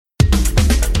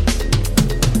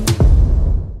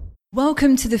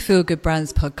Welcome to the Feel Good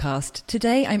Brands podcast.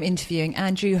 Today I'm interviewing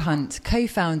Andrew Hunt,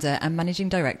 co-founder and managing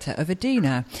director of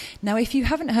Aduna. Now, if you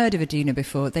haven't heard of Aduna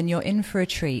before, then you're in for a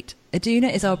treat.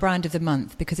 Aduna is our brand of the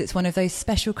month because it's one of those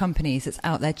special companies that's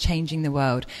out there changing the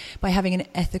world by having an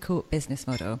ethical business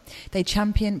model. They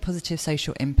champion positive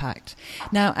social impact.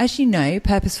 Now, as you know,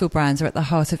 purposeful brands are at the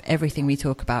heart of everything we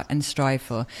talk about and strive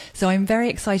for. So I'm very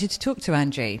excited to talk to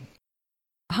Andrew.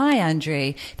 Hi,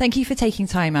 Andrew. Thank you for taking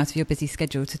time out of your busy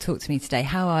schedule to talk to me today.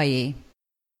 How are you?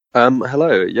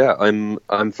 Hello. Yeah,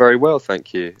 I'm very well,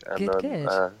 thank you. And Good.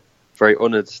 I'm very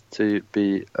honoured to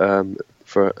be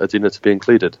for Aduna to be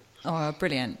included. Oh,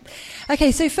 brilliant.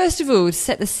 Okay, so first of all, to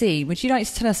set the scene, would you like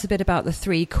to tell us a bit about the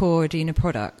three core Aduna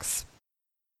products?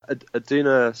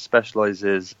 Aduna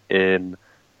specialises in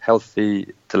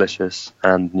healthy, delicious,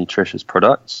 and nutritious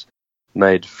products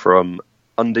made from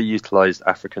underutilised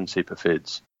African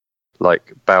superfoods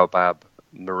like baobab,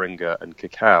 moringa, and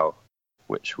cacao,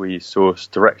 which we source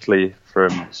directly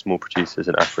from small producers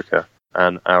in Africa.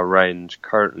 And our range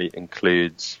currently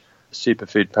includes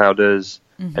superfood powders,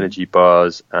 energy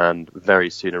bars, and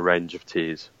very soon a range of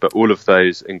teas. But all of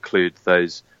those include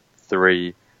those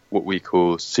three, what we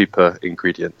call super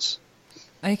ingredients.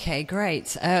 Okay, great.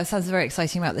 Sounds very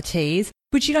exciting about the teas.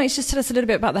 Would you like to just tell us a little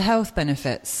bit about the health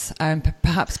benefits,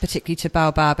 perhaps particularly to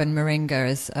baobab and moringa,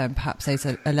 as perhaps those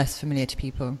are less familiar to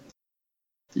people?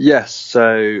 Yes,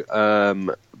 so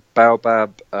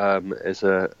baobab is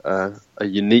a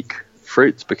unique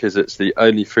fruit because it's the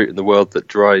only fruit in the world that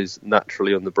dries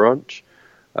naturally on the branch.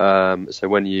 So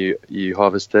when you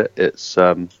harvest it, it's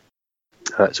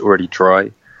already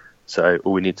dry. So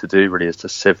all we need to do really is to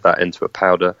sieve that into a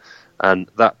powder. And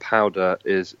that powder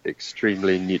is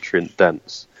extremely nutrient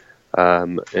dense.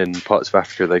 In parts of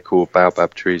Africa, they call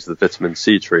baobab trees the vitamin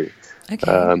C tree.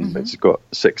 Okay. It's got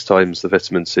 6 times the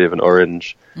vitamin C of an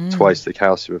orange, twice the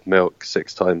calcium of milk,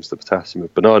 6 times the potassium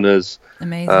of bananas.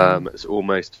 Amazing. It's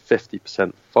almost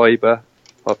 50% fibre,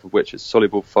 half of which is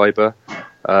soluble fibre.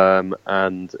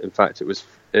 And in fact,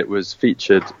 it was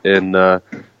featured in the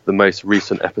most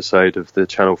recent episode of the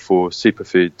Channel 4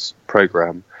 Superfoods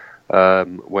programme.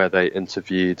 Where they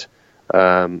interviewed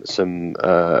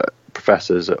some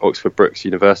professors at Oxford Brookes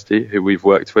University who we've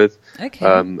worked with,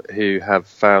 who have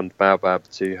found baobab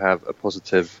to have a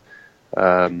positive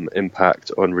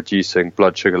impact on reducing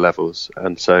blood sugar levels,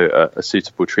 and so a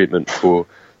suitable treatment for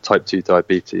type 2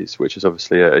 diabetes, which is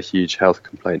obviously a huge health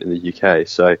complaint in the UK.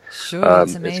 So sure,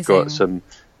 it's got some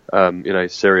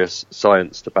serious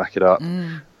science to back it up.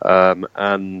 And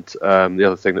the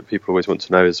other thing that people always want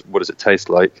to know is, what does it taste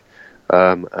like?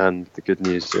 And the good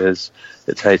news is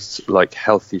it tastes like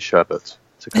healthy sherbet.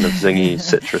 It's a kind of zingy,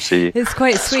 citrusy, it's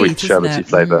quite sweet sherbety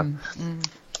flavour.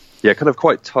 Yeah, kind of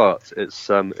quite tart. It's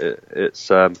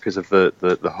because of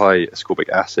the high ascorbic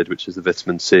acid, which is the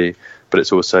vitamin C, but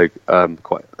it's also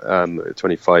quite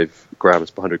 25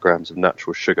 grams per 100 grams of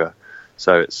natural sugar.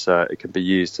 So it can be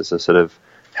used as a sort of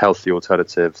healthy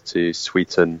alternative to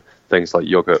sweeten things like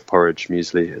yogurt, porridge,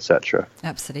 muesli, etc.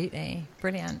 Absolutely,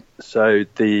 brilliant. So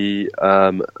the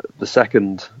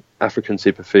second African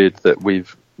superfood that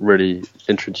we've really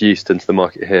introduced into the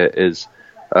market here is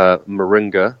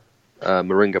moringa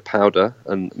powder,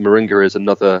 and moringa is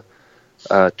another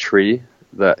tree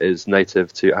that is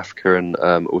native to Africa and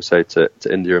also to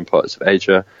India and parts of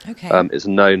Asia. Okay. It's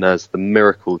known as the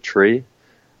miracle tree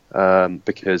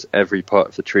because every part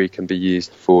of the tree can be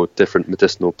used for different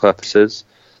medicinal purposes.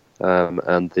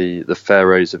 And the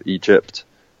pharaohs of Egypt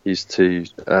used to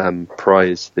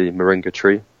prize the moringa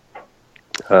tree.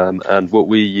 And what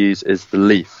we use is the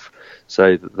leaf.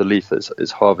 So the leaf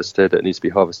is harvested. It needs to be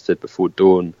harvested before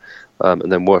dawn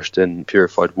and then washed in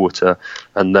purified water.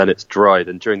 And then it's dried.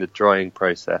 And during the drying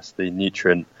process, the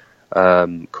nutrient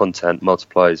content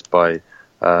multiplies by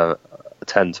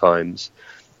 10 times.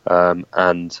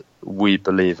 And we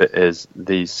believe it is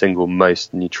the single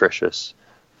most nutritious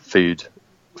food,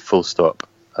 full stop.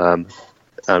 And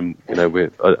I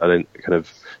don't kind of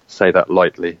say that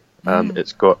lightly.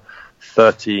 It's got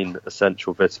 13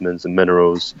 essential vitamins and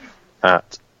minerals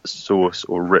at source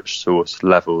or rich source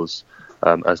levels,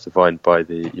 as defined by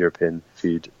the European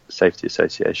Food Safety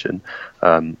Association,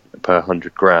 per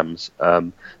 100 grams.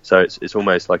 So it's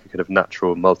almost like a kind of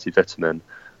natural multivitamin,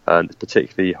 and it's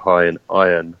particularly high in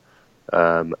iron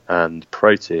and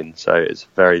protein. So it's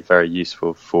very, very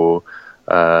useful for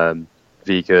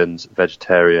vegans,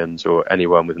 vegetarians, or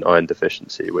anyone with an iron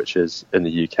deficiency, which is in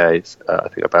the UK, I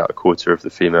think about a quarter of the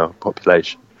female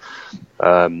population.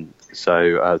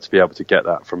 So to be able to get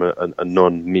that from a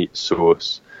non-meat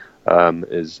source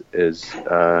is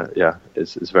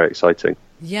very exciting.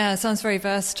 Yeah, it sounds very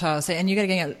versatile. So, and you're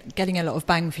getting a lot of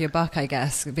bang for your buck, I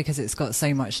guess, because it's got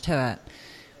so much to it.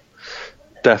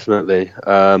 Definitely.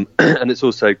 And it's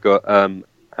also got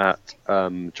at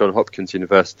Johns Hopkins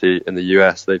University in the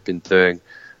US, they've been doing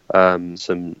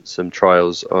some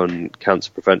trials on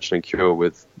cancer prevention and cure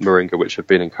with moringa, which have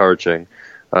been encouraging.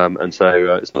 And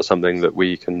so it's not something that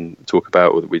we can talk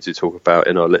about or that we do talk about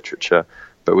in our literature,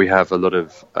 but we have a lot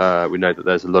of, we know that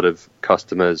there's a lot of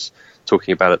customers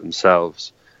talking about it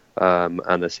themselves,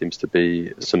 and there seems to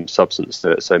be some substance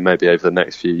to it. So maybe over the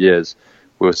next few years,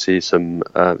 we'll see some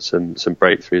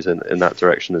breakthroughs in that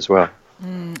direction as well.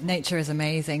 Nature is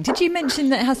amazing. Did you mention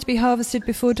that it has to be harvested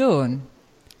before dawn?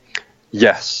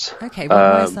 Yes. Okay,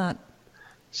 why is that?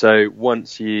 So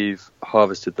once you've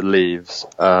harvested the leaves,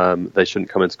 they shouldn't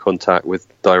come into contact with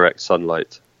direct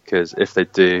sunlight, because if they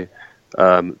do,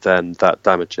 then that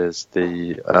damages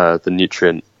the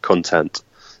nutrient content.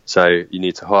 So you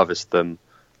need to harvest them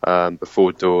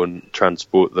before dawn,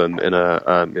 transport them in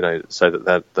a so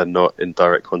that they're not in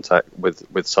direct contact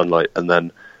with sunlight, and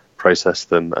then process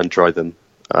them and dry them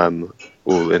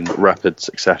all in rapid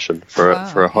succession for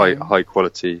a high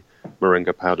quality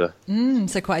moringa powder.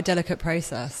 So quite a delicate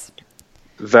process.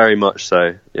 Very much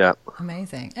so, yeah.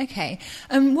 Amazing. Okay.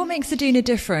 What makes Aduna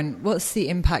different? What's the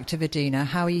impact of Aduna?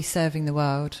 How are you serving the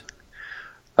world?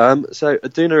 So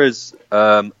Aduna is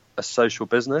a social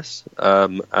business,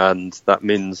 and that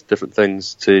means different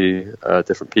things to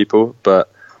different people.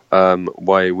 But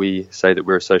why we say that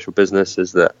we're a social business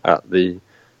is that at the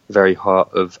very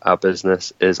heart of our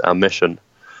business is our mission.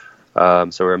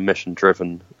 So we're a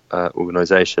mission-driven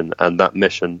organisation, and that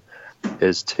mission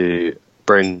is to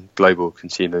bring global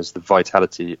consumers the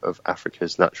vitality of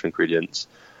Africa's natural ingredients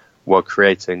while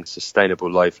creating sustainable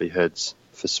livelihoods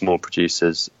for small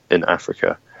producers in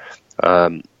Africa.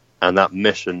 And that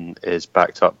mission is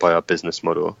backed up by our business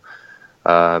model,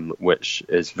 which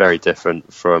is very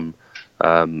different from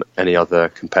any other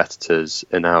competitors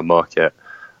in our market,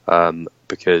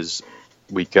 because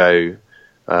we go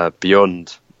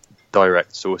beyond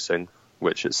direct sourcing,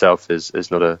 which itself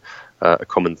is not a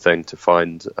common thing to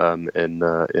find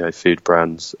in food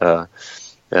brands,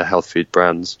 health food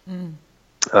brands,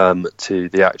 to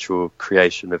the actual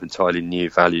creation of entirely new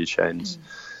value chains.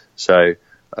 So,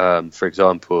 for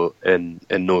example, in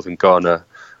northern Ghana,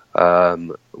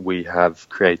 we have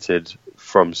created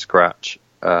from scratch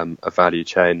a value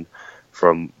chain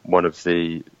from one of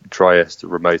the driest,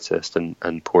 remotest,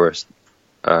 and poorest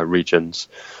regions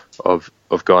of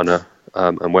Ghana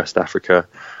and West Africa,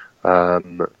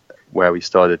 where we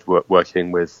started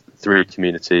working with 3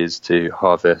 communities to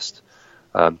harvest,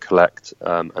 collect,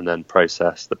 and then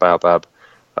process the baobab.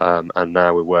 And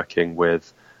now we're working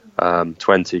with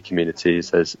 20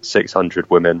 communities. There's 600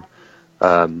 women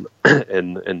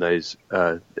in those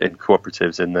in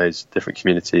cooperatives in those different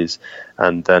communities,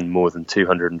 and then more than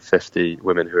 250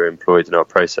 women who are employed in our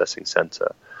processing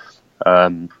centre.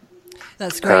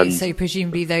 That's great. So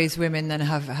presumably those women then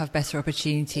have better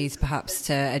opportunities, perhaps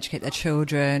to educate their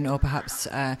children, or perhaps to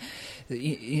have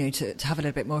a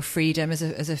little bit more freedom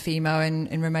as a female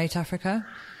in remote Africa.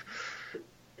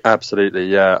 Absolutely,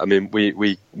 yeah. I mean,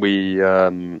 we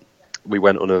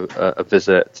went on a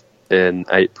visit in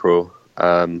April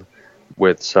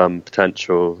with some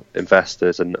potential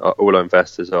investors, and all our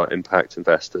investors are impact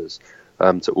investors,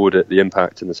 to audit the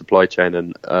impact in the supply chain.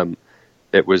 And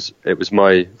it was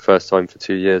my first time for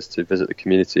 2 years to visit the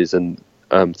communities and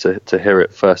to hear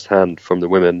it firsthand from the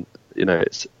women.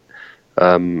 It's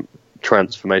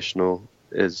transformational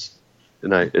is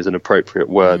an appropriate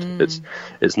word.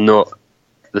 It's not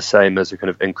the same as a kind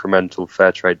of incremental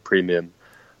fair trade premium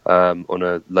on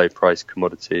a low price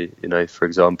commodity. For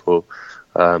example,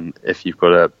 if you've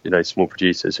got small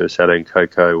producers who are selling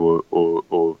cocoa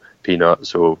or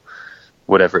peanuts or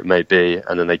whatever it may be,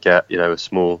 and then they get a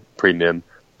small premium,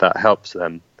 that helps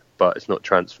them, but it's not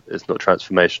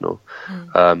transformational.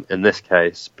 In this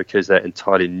case, because they're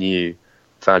entirely new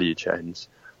value chains,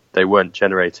 they weren't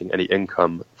generating any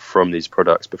income from these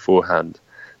products beforehand,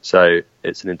 so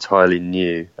it's an entirely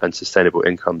new and sustainable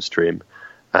income stream.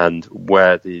 And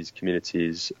where these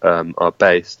communities are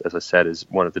based, as I said, is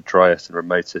one of the driest and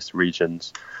remotest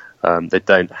regions. They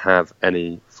don't have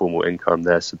any formal income.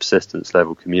 They're subsistence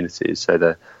level communities, so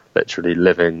they're literally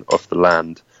living off the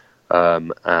land.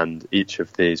 And each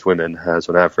of these women has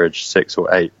on average 6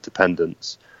 or 8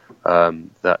 dependents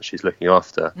that she's looking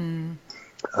after.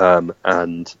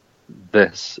 And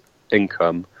this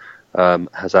income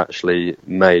has actually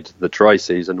made the dry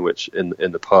season, which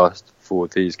in the past for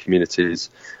these communities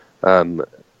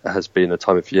has been a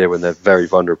time of year when they're very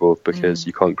vulnerable because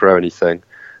you can't grow anything.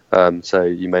 So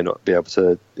you may not be able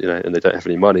to, and they don't have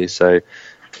any money. So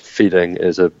feeding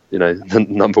is the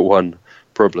number one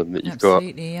problem that you've got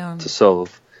to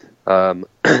solve.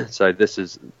 So this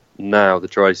is now the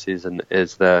dry season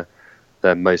is their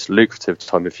most lucrative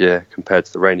time of year compared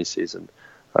to the rainy season.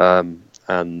 And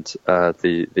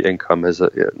the income is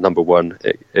number one.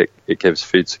 It gives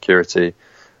food security,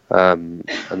 and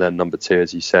then number two,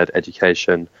 as you said,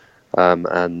 education, and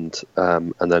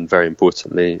then very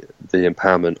importantly, the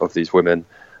empowerment of these women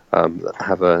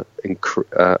have a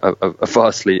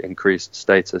vastly increased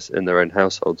status in their own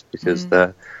households because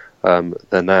they're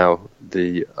now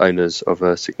the owners of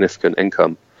a significant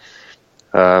income,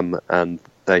 and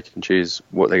they can choose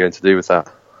what they're going to do with that.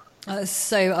 That's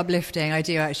so uplifting. I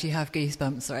do actually have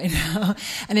goosebumps right now.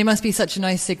 And it must be such a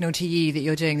nice signal to you that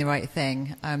you're doing the right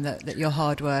thing, that your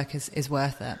hard work is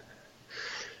worth it.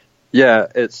 Yeah,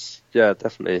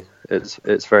 definitely.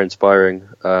 It's very inspiring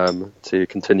to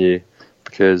continue,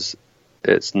 because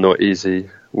it's not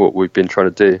easy what we've been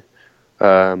trying to do.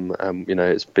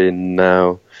 It's been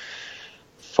now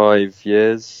 5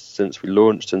 years since we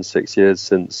launched and 6 years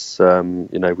since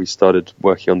we started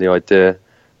working on the idea.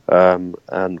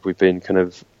 And we've been kind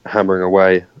of hammering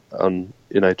away on,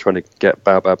 trying to get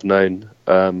Baobab known.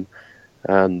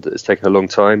 And it's taken a long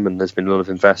time, and there's been a lot of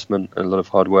investment and a lot of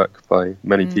hard work by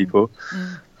many people.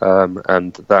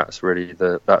 And that's really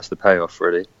that's the payoff,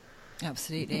 really.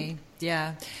 Absolutely.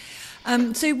 Yeah.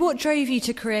 So what drove you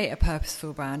to create a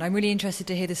purposeful brand? I'm really interested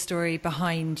to hear the story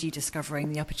behind you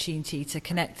discovering the opportunity to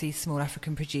connect these small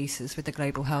African producers with the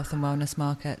global health and wellness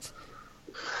market.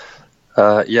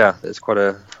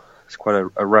 It's quite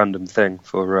a random thing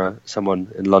for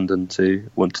someone in London to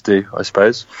want to do, I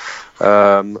suppose.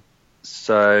 It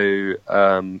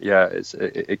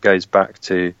goes back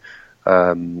to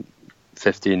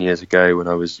 15 years ago when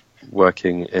I was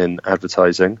working in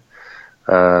advertising,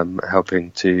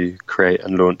 helping to create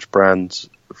and launch brands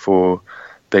for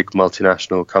big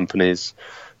multinational companies,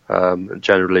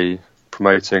 generally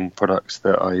promoting products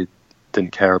that I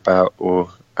didn't care about or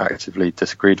actively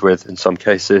disagreed with in some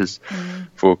cases,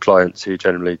 for clients who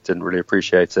generally didn't really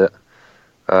appreciate it.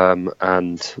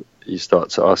 And you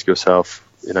start to ask yourself,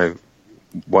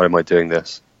 why am I doing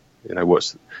this?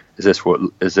 Is this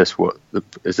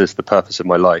the purpose of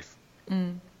my life?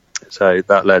 So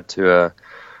that led to a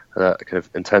kind of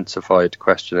intensified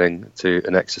questioning, to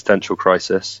an existential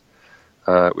crisis,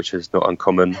 which is not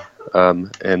uncommon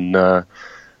in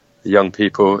young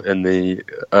people in the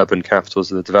urban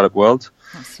capitals of the developed world.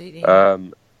 Absolutely.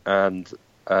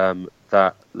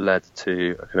 That led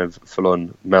to a kind of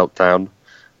full-on meltdown,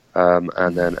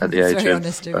 and then at the age of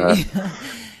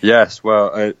yes,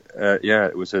 well, it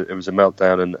was a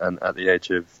meltdown, and at the age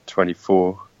of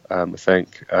 24, I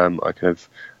think, I kind of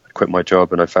quit my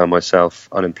job, and I found myself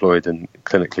unemployed and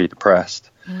clinically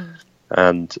depressed,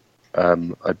 and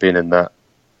I'd been in that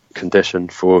condition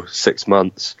for 6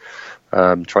 months.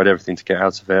 Tried everything to get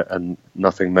out of it, and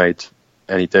nothing made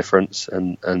any difference.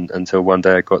 And until one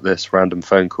day I got this random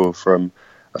phone call from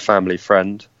a family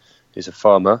friend who's a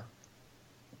farmer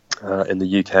in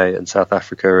the UK and South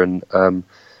Africa, and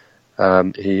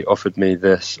he offered me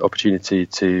this opportunity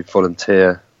to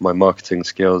volunteer my marketing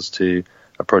skills to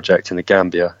a project in the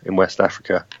Gambia in West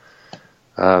Africa.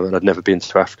 And I'd never been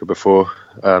to Africa before,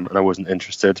 and I wasn't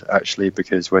interested, actually,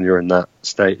 because when you're in that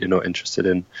state, you're not interested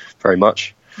in very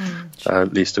much.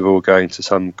 Least of all going to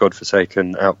some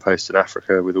godforsaken outpost in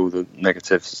Africa with all the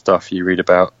negative stuff you read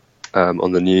about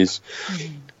on the news.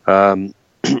 But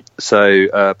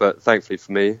thankfully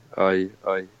for me, I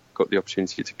got the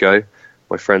opportunity to go.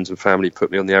 My friends and family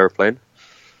put me on the aeroplane,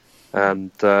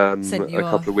 and a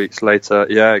couple of weeks later,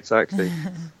 yeah, exactly,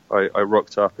 I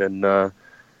rocked up in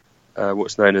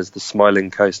what's known as the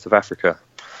Smiling Coast of Africa.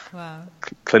 Wow.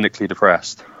 Clinically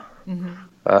depressed.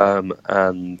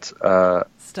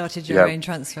 Started your own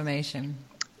transformation.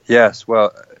 Yes,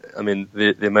 well, I mean,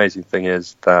 the amazing thing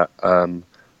is that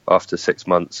after 6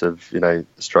 months of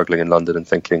struggling in London and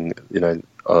thinking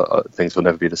things will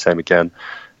never be the same again,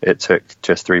 it took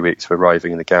just 3 weeks of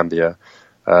arriving in the Gambia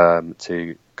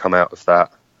to come out of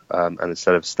that, and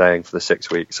instead of staying for the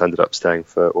 6 weeks, I ended up staying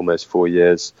for almost 4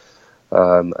 years,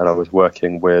 and I was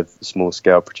working with small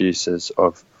scale producers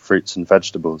of fruits and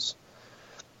vegetables.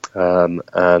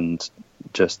 And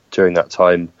just during that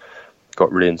time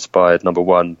got really inspired, number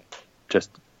one, just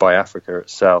by Africa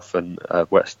itself and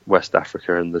West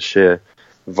Africa and the sheer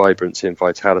vibrancy and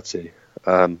vitality,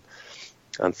 and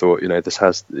thought,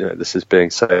 this is being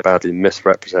so badly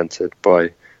misrepresented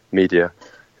by media,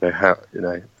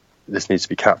 this needs to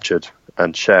be captured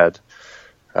and shared.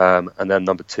 And then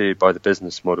number two, by the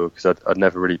business model, because I'd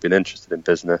never really been interested in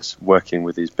business. Working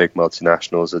with these big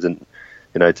multinationals,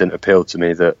 didn't appeal to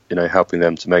me. That, helping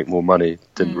them to make more money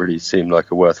didn't really seem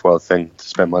like a worthwhile thing to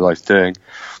spend my life doing.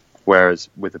 Whereas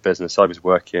with the business I was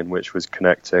working in, which was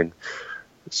connecting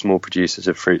small producers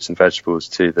of fruits and vegetables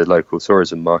to the local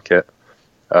tourism market,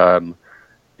 from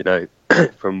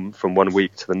 1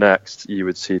 week to the next, you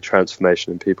would see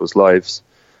transformation in people's lives.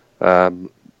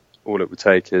 All it would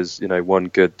take is, one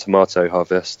good tomato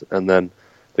harvest, and then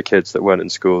the kids that weren't in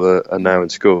school are now in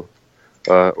school.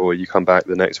 Or you come back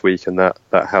the next week and that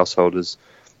household is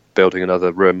building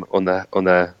another room on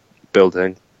their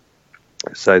building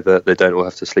so that they don't all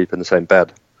have to sleep in the same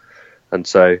bed. And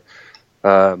so,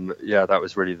 that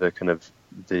was really the kind of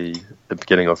the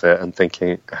beginning of it, and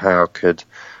thinking how could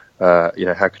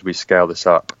we scale this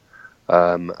up?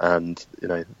 And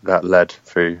that led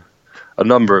through a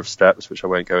number of steps, which I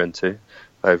won't go into,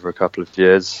 over a couple of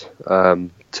years,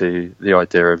 to the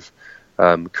idea of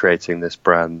creating this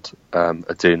brand,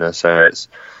 Aduna. So it's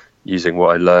using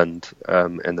what I learned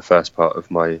in the first part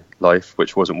of my life,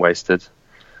 which wasn't wasted.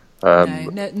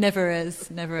 Never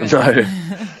is. No.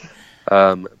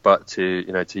 But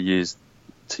to use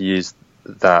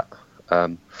that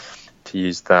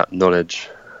knowledge,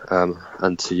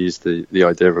 and to use the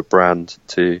idea of a brand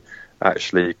to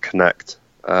actually connect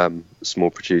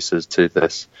small producers to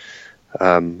this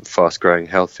fast-growing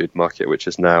health food market, which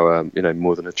is now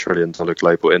more than $1 trillion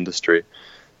global industry.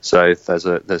 So there's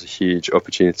a huge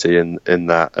opportunity in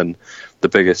that, and the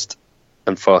biggest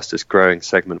and fastest growing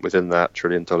segment within that $1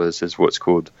 trillion is what's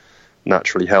called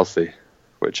naturally healthy,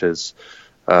 which is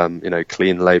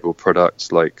clean label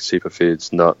products like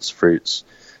superfoods, nuts, fruits,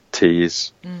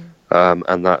 teas,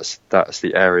 and that's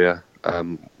the area.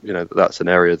 That's an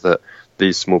area that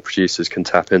these small producers can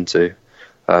tap into,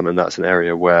 and that's an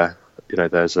area where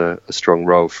there's a strong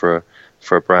role for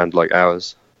a brand like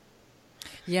ours.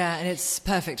 Yeah, and it's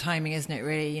perfect timing, isn't it,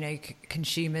 really?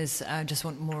 Consumers just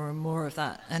want more and more of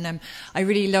that. And I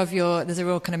really love there's a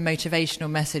real kind of motivational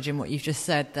message in what you've just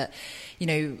said, that,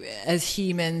 as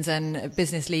humans and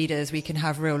business leaders, we can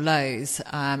have real lows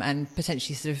and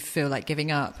potentially sort of feel like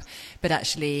giving up. But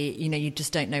actually, you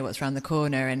just don't know what's around the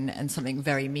corner, and something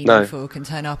very meaningful can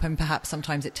turn up. And perhaps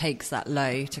sometimes it takes that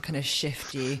low to kind of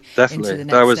shift you into the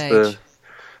next stage.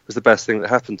 Was the best thing that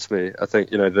happened to me. I think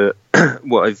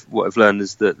what I've learned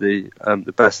is that the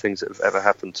best things that have ever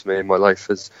happened to me in my life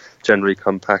has generally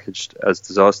come packaged as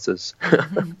disasters.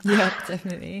 Yeah,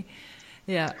 definitely.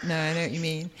 Yeah, no, I know what you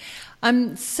mean.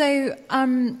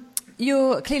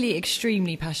 You're clearly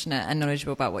extremely passionate and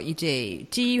knowledgeable about what you do.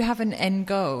 Do you have an end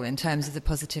goal in terms of the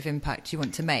positive impact you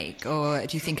want to make, or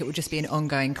do you think it will just be an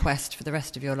ongoing quest for the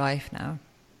rest of your life now?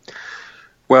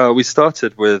 Well, we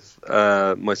started with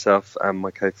myself and my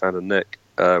co-founder Nick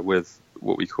with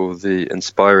what we call the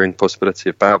inspiring possibility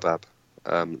of Baobab.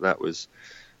 That was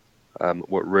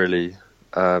what really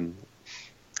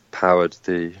powered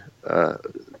the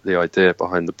idea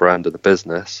behind the brand and the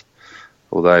business.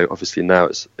 Although obviously now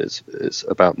it's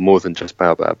about more than just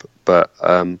Baobab. But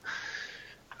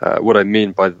what I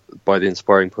mean by the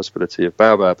inspiring possibility of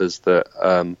Baobab is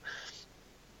that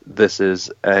this is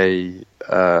a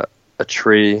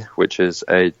tree which is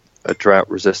a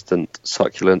drought-resistant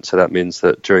succulent. So that means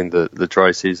that during the dry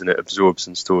season it absorbs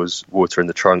and stores water in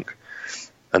the trunk,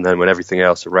 and then when everything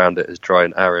else around it is dry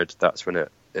and arid, that's when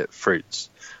it fruits,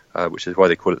 which is why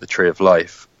they call it the tree of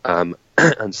life. And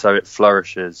so it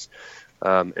flourishes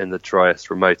in the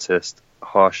driest, remotest,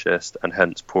 harshest, and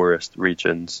hence poorest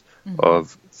regions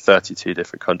of 32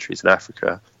 different countries in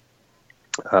Africa.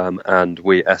 And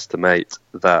we estimate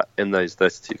that in those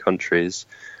 32 countries,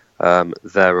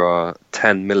 there are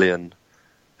 10 million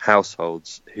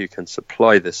households who can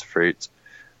supply this fruit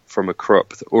from a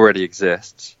crop that already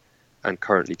exists and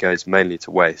currently goes mainly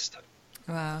to waste.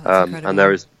 Wow, that's incredible. And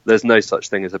there's no such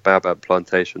thing as a baobab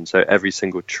plantation. So every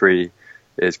single tree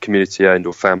is community owned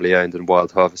or family owned and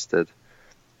wild harvested.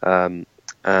 And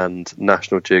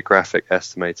National Geographic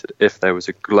estimated if there was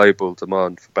a global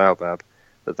demand for baobab,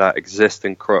 that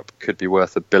existing crop could be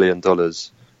worth $1 billion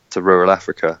to rural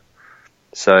Africa.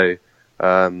 So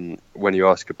when you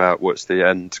ask about what's the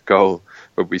end goal,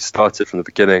 where we started from the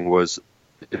beginning was,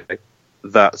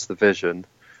 that's the vision.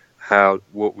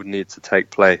 What would need to take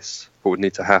place? What would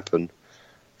need to happen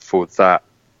for that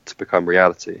to become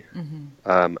reality?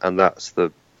 And that's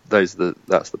the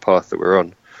path that we're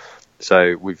on.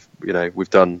 So we've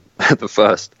done the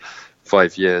first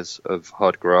 5 years of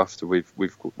hard graft.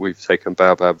 We've taken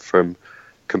Baobab from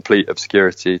complete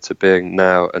obscurity to being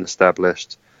now an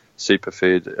established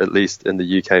superfood, at least in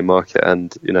the UK market,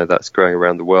 and that's growing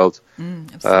around the world.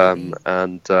 Intentionally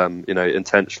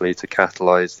to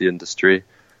catalyse the industry.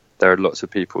 There are lots of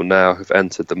people now who've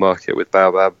entered the market with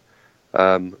Baobab.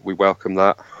 We welcome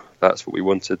that. That's what we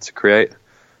wanted to create.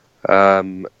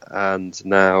 And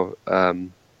now,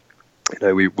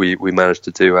 we managed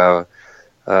to do our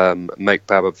Make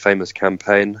Baobab Famous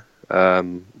campaign,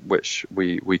 which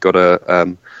we got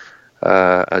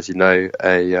as you know,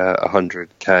 a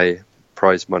 100k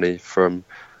prize money from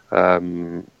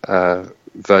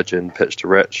Virgin Pitch to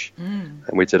Rich,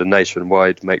 and we did a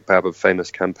nationwide Make Baobab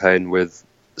Famous campaign with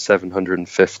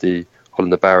 750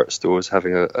 Holland & Barrett stores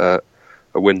having a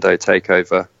window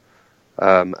takeover,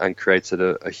 and created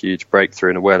a huge breakthrough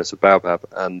in awareness of Baobab,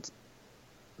 and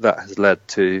that has led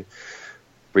to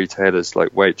retailers like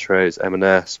Waitrose,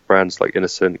 M&S, brands like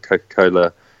Innocent,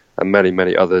 Coca-Cola, and many,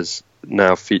 many others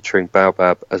now featuring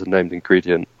Baobab as a named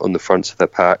ingredient on the fronts of their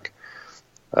pack.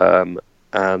 We're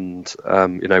on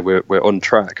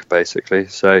track basically.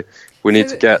 So we need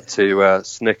to get to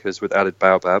Snickers with added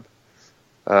Baobab.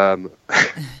 And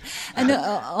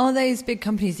are those big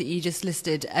companies that you just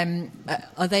listed?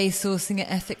 Are they sourcing it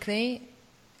ethically?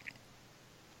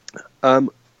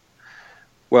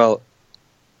 Well,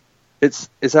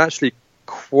 it's actually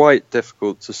quite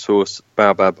difficult to source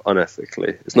Baobab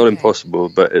unethically. It's not impossible,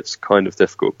 but it's kind of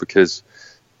difficult because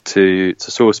to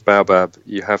source Baobab,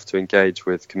 you have to engage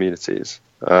with communities.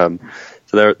 So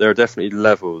there are definitely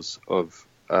levels of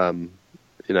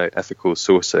ethical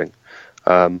sourcing.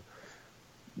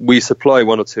 We supply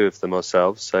one or two of them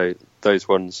ourselves, so those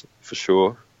ones for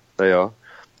sure they are.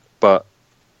 But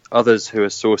others who are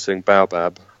sourcing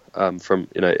Baobab from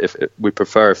if we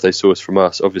prefer if they source from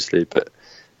us, obviously, but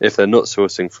if they're not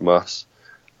sourcing from us,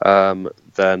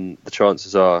 then the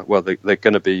chances are, well, they're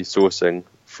going to be sourcing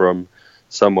from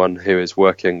someone who is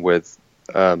working with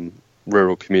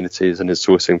rural communities and is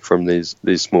sourcing from these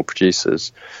small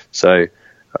producers. So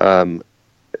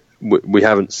we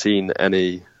haven't seen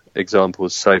any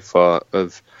examples so far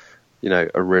of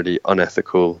a really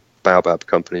unethical Baobab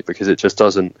company, because it just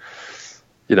doesn't.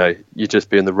 You'd just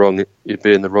be in the wrong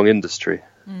industry.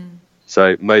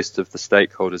 So most of the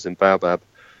stakeholders in Baobab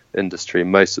industry,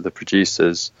 most of the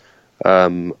producers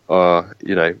are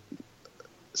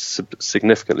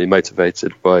significantly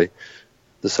motivated by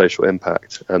the social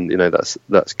impact, and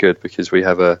that's good, because we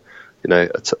have a kind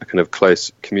of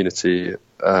close community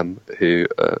who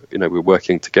we're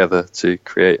working together to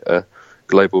create a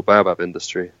global Baobab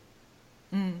industry.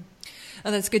 Oh,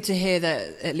 that's good to hear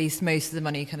that at least most of the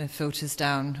money kind of filters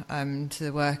down to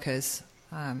the workers.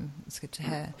 It's good to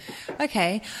hear.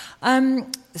 Okay.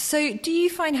 So do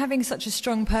you find having such a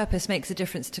strong purpose makes a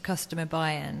difference to customer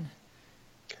buy-in?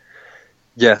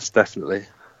 Yes, definitely.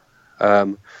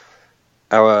 Our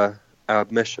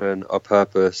mission, our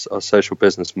purpose, our social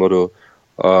business model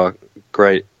are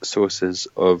great sources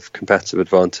of competitive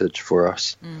advantage for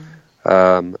us.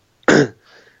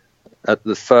 At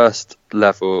the first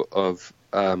level of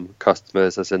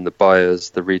customers, as in the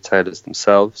buyers, the retailers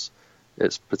themselves,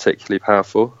 it's particularly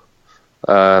powerful.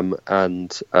 We,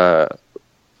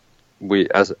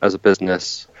 as a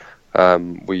business,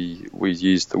 we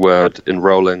use the word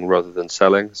enrolling rather than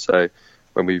selling. So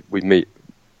when we meet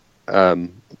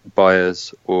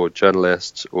buyers or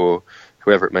journalists or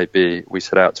whoever it may be, we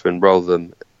set out to enroll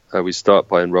them. We start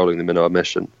by enrolling them in our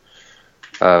mission,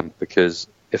 because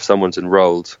if someone's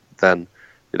enrolled, then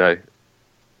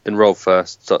enroll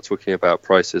first, start talking about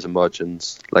prices and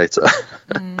margins later.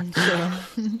 Sure.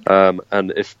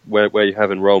 And if where you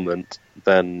have enrollment,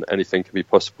 then anything can be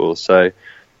possible. So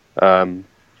so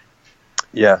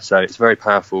it's very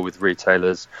powerful with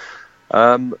retailers.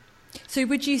 So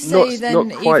would you say not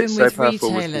quite even so with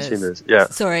powerful retailers, with consumers, yeah.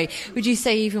 Sorry, would you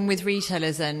say even with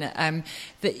retailers then that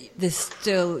there's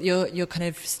still you're kind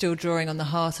of still drawing on the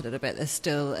heart a little bit? There's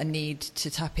still a need to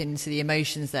tap into the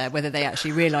emotions there, whether they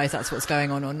actually realise that's what's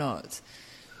going on or not.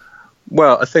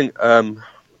 Well, I think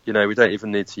we don't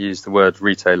even need to use the word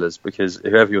retailers, because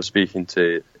whoever you're speaking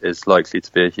to is likely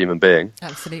to be a human being.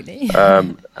 Absolutely.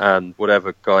 And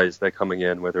whatever guise they're coming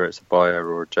in, whether it's a buyer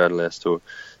or a journalist or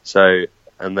so.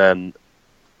 And then,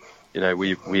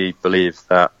 we believe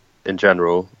that in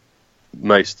general,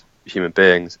 most human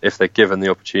beings, if they're given the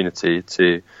opportunity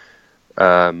to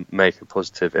make a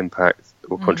positive impact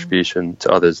or contribution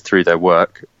to others through their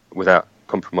work without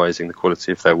compromising the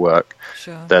quality of their work,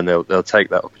 sure, then they'll take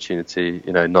that opportunity,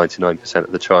 99%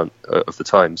 of the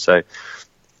time. So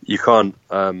you can't.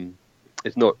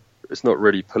 It's not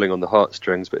really pulling on the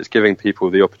heartstrings, but it's giving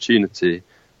people the opportunity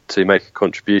to make a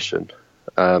contribution.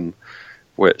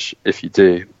 Which, if you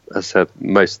do, as I said,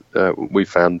 we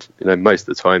found, most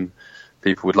of the time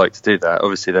people would like to do that.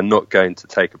 Obviously, they're not going to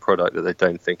take a product that they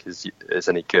don't think is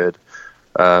any good,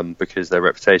 because their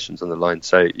reputation's on the line.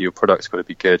 So your product's got to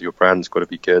be good, your brand's got to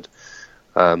be good,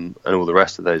 and all the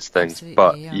rest of those things. Absolutely,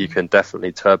 but yeah. you can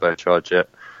definitely turbocharge it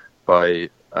by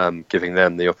giving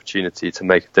them the opportunity to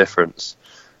make a difference.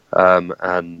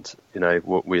 And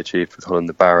what we achieved with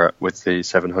Holland & Barrett with the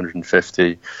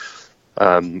 750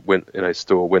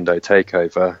 store window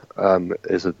takeover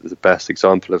is the best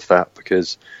example of that,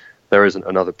 because there isn't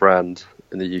another brand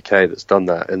in the UK that's done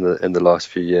that in the last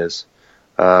few years.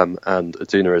 And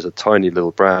Aduna is a tiny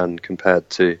little brand compared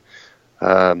to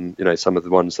some of the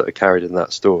ones that are carried in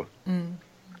that store.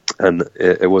 And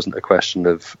it wasn't a question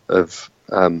of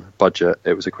budget,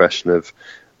 it was a question of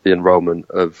the enrolment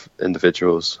of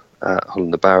individuals at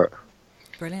Holland & Barrett.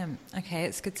 Brilliant. Okay,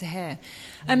 it's good to hear.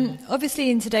 Obviously,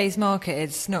 in today's market,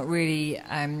 it's not really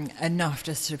enough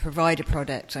just to provide a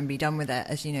product and be done with it.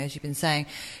 As you've been saying,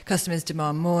 customers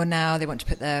demand more now. They want to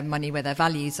put their money where their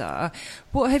values are.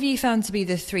 What have you found to be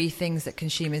the 3 things that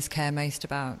consumers care most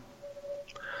about?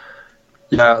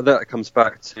 Yeah, that comes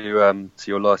back to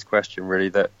your last question, really,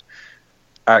 that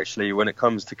actually when it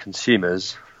comes to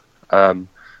consumers,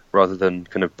 rather than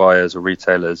kind of buyers or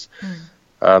retailers,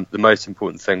 the most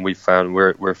important thing we've found,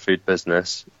 we're a food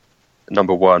business,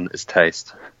 number 1 is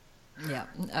taste. Yeah,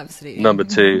 absolutely. Number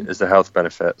 2 is the health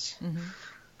benefits.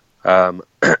 And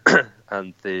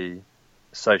the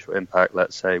social impact,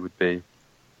 let's say, would be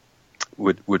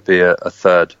a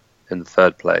third, in the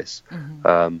third place.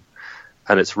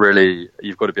 And it's really,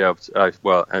 you've got to be able to,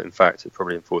 in fact, it's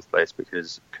probably in 4th place,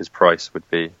 because price would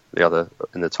be the other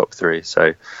in the top 3.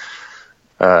 So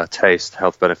taste,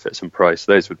 health benefits, and price,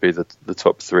 those would be the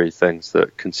top 3 things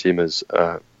that consumers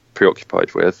are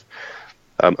preoccupied with,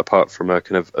 apart from a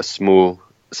kind of a small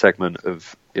segment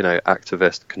of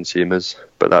activist consumers,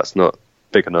 but that's not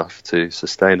big enough to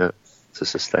sustain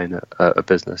a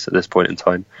business at this point in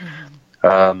time.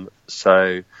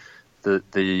 So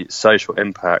the social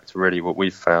impact, really, what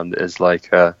we've found is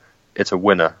it's a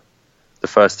winner. The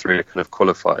first 3 are kind of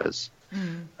qualifiers,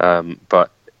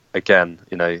 but again,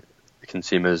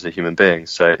 consumers are human beings.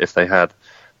 So if you had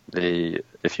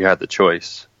the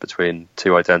choice between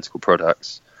 2 identical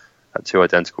products at 2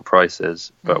 identical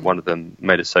prices, but one of them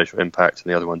made a social impact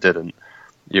and the other one didn't,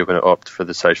 you're going to opt for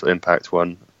the social impact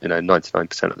one,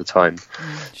 99% of the time.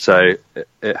 So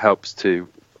it helps to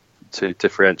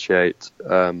differentiate,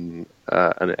 and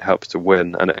it helps to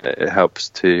win, and it helps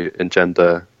to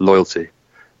engender loyalty,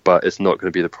 but it's not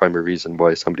going to be the primary reason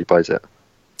why somebody buys it.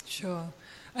 Sure.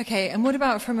 Okay, and what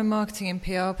about from a marketing and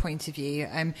PR point of view,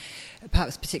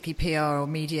 perhaps particularly PR or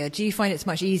media? Do you find it's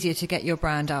much easier to get your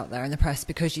brand out there in the press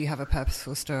because you have a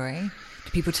purposeful story?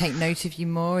 Do people take note of you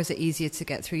more? Is it easier to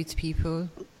get through to people?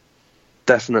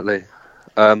 Definitely.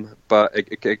 But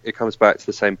it comes back to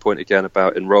the same point again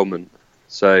about enrollment.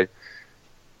 So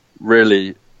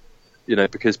really,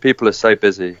 because people are so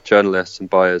busy, journalists and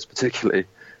buyers particularly,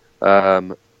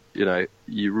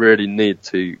 you really need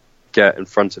to get in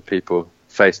front of people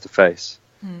face to face,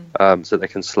 so they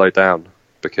can slow down,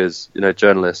 because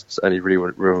journalists only really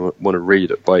want to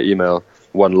read it by email,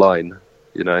 one line.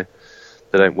 They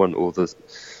don't want all the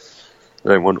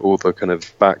kind of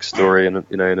backstory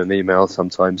in an email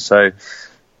sometimes. So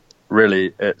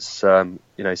really, it's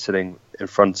sitting in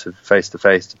front of face to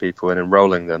face to people and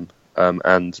enrolling them,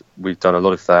 and we've done a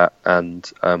lot of that, and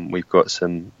we've got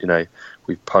some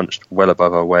we've punched well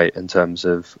above our weight in terms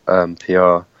of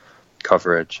PR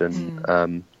coverage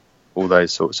and all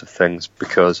those sorts of things,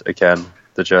 because again,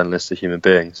 the journalists are human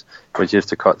beings, but you have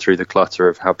to cut through the clutter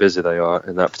of how busy they are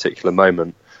in that particular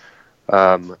moment,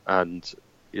 and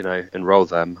enroll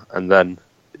them, and then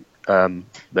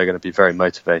they're going to be very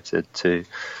motivated to,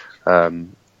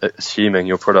 assuming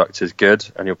your product is good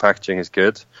and your packaging is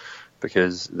good,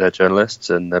 because they're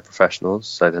journalists and they're professionals,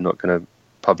 so they're not going to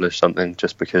publish something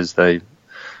just because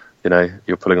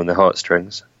you're pulling on their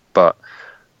heartstrings, but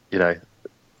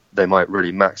they might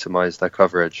really maximize their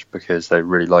coverage because they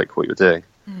really like what you're doing.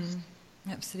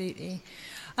 Absolutely.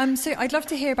 So I'd love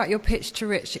to hear about your Pitch to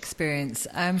Rich experience.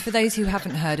 For those who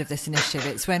haven't heard of this initiative,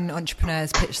 it's when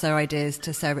entrepreneurs pitch their ideas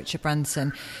to Sir Richard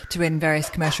Branson to win various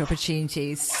commercial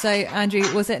opportunities. So,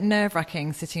 Andrew, was it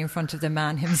nerve-wracking sitting in front of the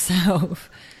man himself?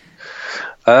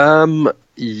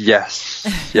 Yes,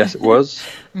 it was.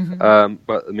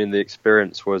 But I mean, the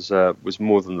experience was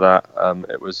more than that.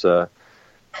 It was.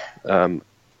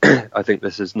 I think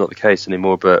this is not the case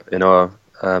anymore, but in our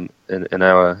in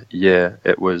our year,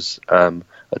 it was a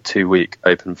 2-week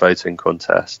open voting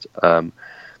contest,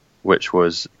 which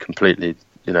was completely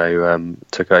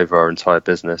took over our entire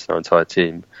business, our entire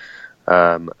team,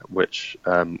 which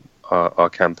our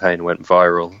campaign went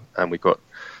viral, and we got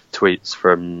tweets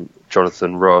from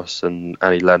Jonathan Ross and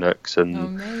Annie Lennox and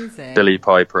Amazing. Billie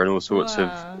Piper and all sorts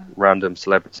of random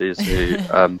celebrities who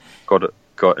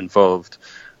got involved.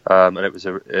 And it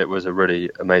was a really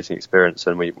amazing experience,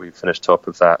 and we finished top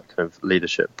of that kind of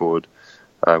leadership board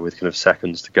with kind of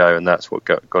seconds to go, and that's what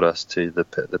got us to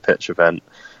the pitch event.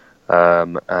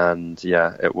 And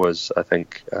yeah, it was, I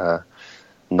think,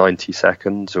 90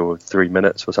 seconds or 3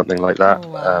 minutes or something like that.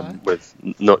 With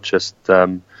not just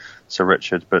Sir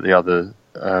Richard, but the other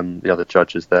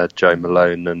judges there, Joe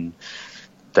Malone and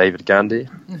David Gandy,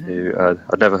 who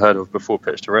I'd never heard of before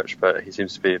Pitch to Rich, but he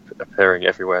seems to be appearing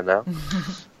everywhere now.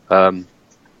 So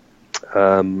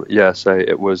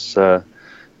it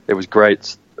was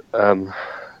great to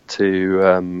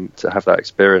have that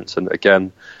experience, and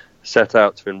again set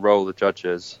out to enrol the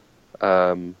judges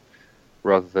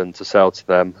rather than to sell to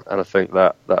them, and I think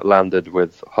that landed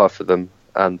with half of them,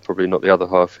 and probably not the other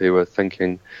half who were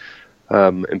thinking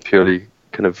in purely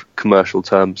kind of commercial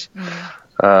terms.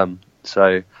 I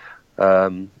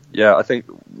think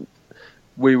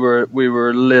we were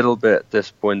a little bit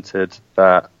disappointed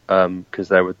that because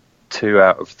there were 2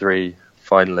 out of 3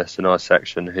 finalists in our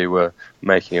section who were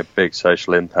making a big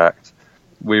social impact.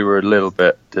 We were a little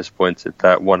bit disappointed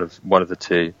that one of the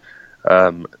 2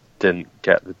 didn't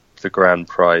get the grand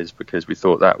prize, because we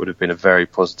thought that would have been a very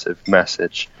positive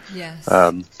message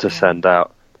to send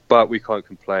out. But we can't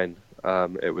complain.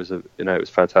 It was a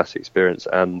fantastic experience,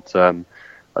 and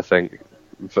I think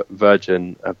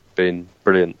Virgin have been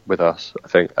brilliant with us. I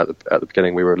think at the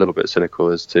beginning we were a little bit cynical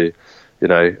as to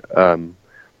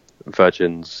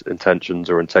Virgin's intentions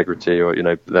or integrity, or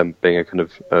them being a kind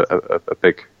of a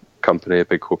big company, a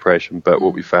big corporation. But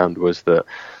what we found was that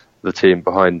the team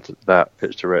behind that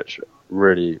Pitch to Rich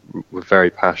really were very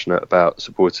passionate about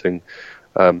supporting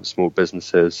small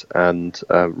businesses, and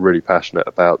really passionate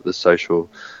about the social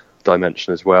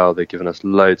dimension as well. They've given us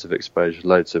loads of exposure,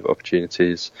 loads of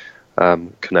opportunities,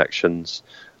 connections.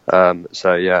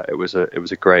 It was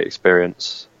a great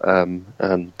experience, and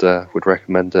would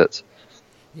recommend it.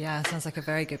 Yeah, sounds like a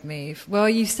very good move. Well,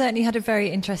 you've certainly had a very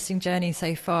interesting journey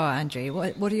so far, Andrew.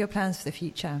 What are your plans for the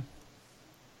future?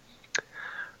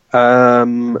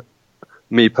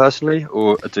 Me personally,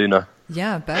 or Aduna?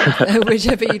 Yeah, both.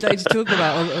 Whichever you'd like to talk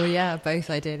about, or both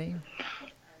ideally.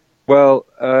 Well,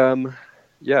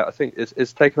 I think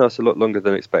it's taken us a lot longer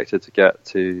than expected to get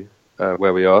to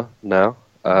where we are now,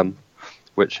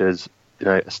 which is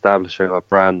establishing our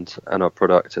brand and our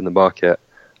product in the market,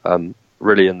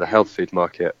 really in the health food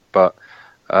market. But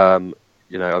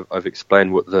I've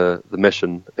explained what the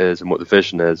mission is and what the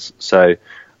vision is. So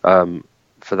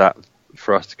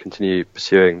for us to continue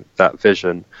pursuing that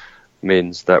vision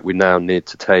means that we now need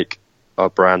to take our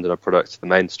brand and our product to the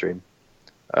mainstream.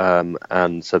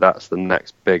 And so that's the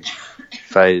next big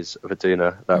phase of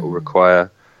Aduna that will require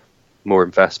more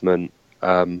investment,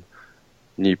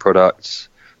 new products,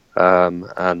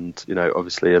 and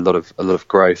obviously a lot of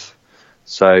growth.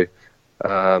 So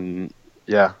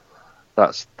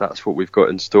that's what we've got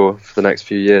in store for the next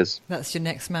few years. That's your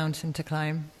next mountain to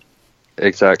climb.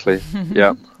 Exactly.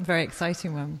 Yeah. Very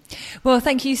exciting one. Well,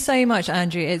 thank you so much,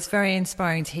 Andrew. It's very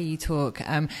inspiring to hear you talk.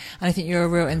 And I think you're a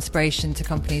real inspiration to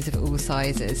companies of all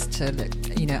sizes to look,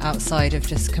 outside of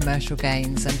just commercial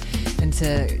gains and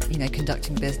to,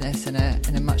 conducting business in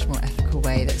a much more ethical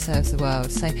way that serves the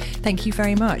world. So thank you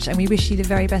very much. And we wish you the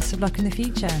very best of luck in the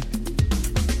future.